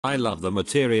I love the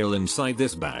material inside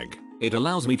this bag. It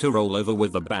allows me to roll over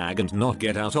with the bag and not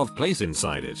get out of place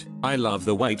inside it. I love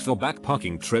the weight for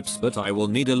backpacking trips, but I will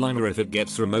need a liner if it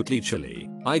gets remotely chilly.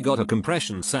 I got a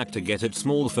compression sack to get it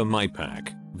small for my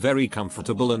pack. Very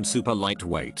comfortable and super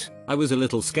lightweight. I was a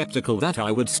little skeptical that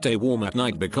I would stay warm at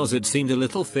night because it seemed a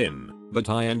little thin, but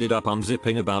I ended up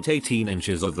unzipping about 18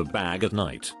 inches of the bag at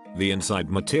night. The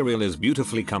inside material is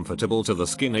beautifully comfortable to the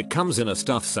skin. It comes in a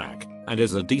stuff sack and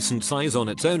is a decent size on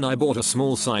its own. I bought a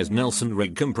small size Nelson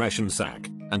rig compression sack,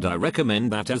 and I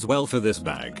recommend that as well for this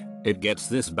bag. It gets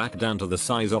this back down to the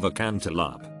size of a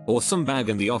cantaloupe. Awesome bag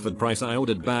and the offered price. I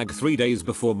ordered bag 3 days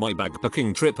before my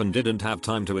backpacking trip and didn't have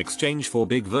time to exchange for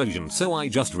big version, so I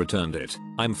just returned it.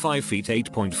 I'm 5 feet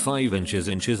 8.5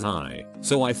 inches high,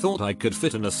 so I thought I could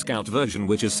fit in a scout version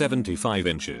which is 75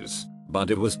 inches. But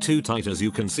it was too tight, as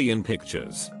you can see in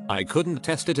pictures. I couldn't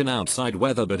test it in outside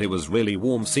weather, but it was really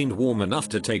warm, seemed warm enough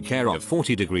to take care of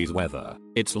 40 degrees weather.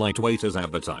 It's lightweight as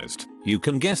advertised. You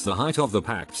can guess the height of the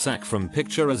packed sack from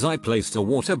picture, as I placed a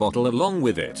water bottle along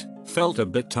with it. Felt a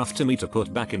bit tough to me to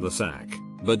put back in the sack,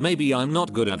 but maybe I'm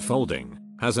not good at folding.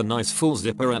 Has a nice full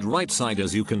zipper at right side,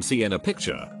 as you can see in a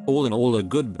picture. All in all, a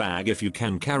good bag if you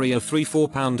can carry a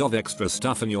 3-4 pound of extra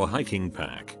stuff in your hiking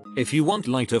pack. If you want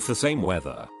lighter for same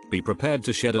weather, be prepared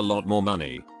to shed a lot more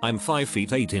money. I'm 5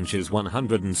 feet 8 inches,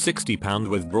 160 pound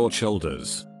with broad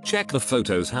shoulders. Check the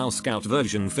photos how scout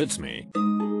version fits me.